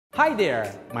Hi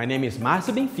there, my name is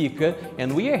Marcio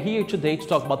and we are here today to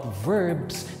talk about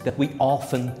verbs that we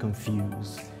often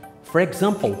confuse. For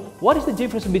example, what is the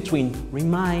difference between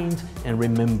remind and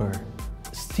remember,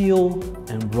 steal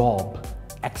and rob,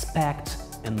 expect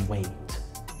and wait?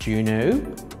 Do you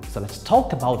know? So let's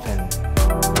talk about them.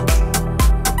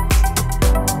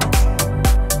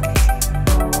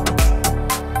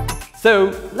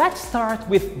 So let's start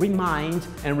with remind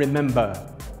and remember.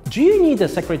 Do you need a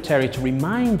secretary to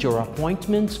remind your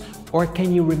appointments or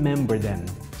can you remember them?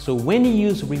 So when you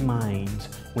use remind,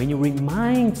 when you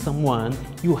remind someone,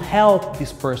 you help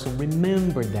this person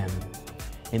remember them.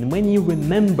 And when you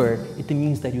remember, it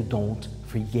means that you don't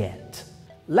forget.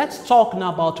 Let's talk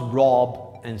now about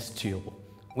rob and steal.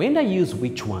 When I use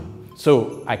which one?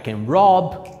 So I can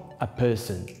rob a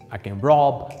person, I can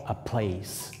rob a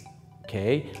place.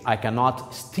 Okay, I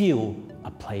cannot steal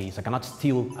a place, I cannot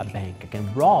steal a bank, I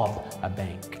can rob a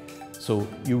bank. So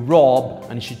you rob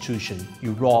an institution,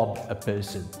 you rob a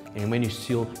person, and when you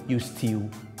steal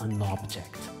an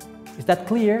object. Is that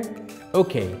clear?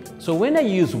 Okay, so when I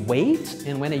use wait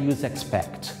and when I use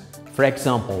expect, for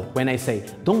example, when I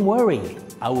say, don't worry,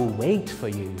 I will wait for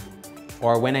you.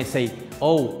 Or when I say,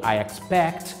 oh, I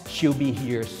expect she'll be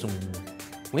here soon.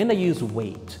 When I use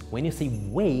wait, when you say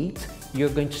wait, you're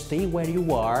going to stay where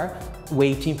you are,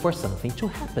 waiting for something to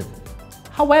happen.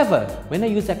 However, when I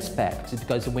use expect, it's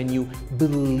because when you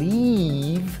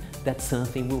believe that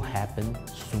something will happen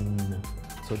soon.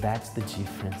 So that's the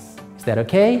difference. Is that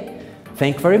okay?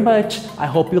 Thank you very much. I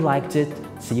hope you liked it.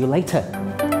 See you later.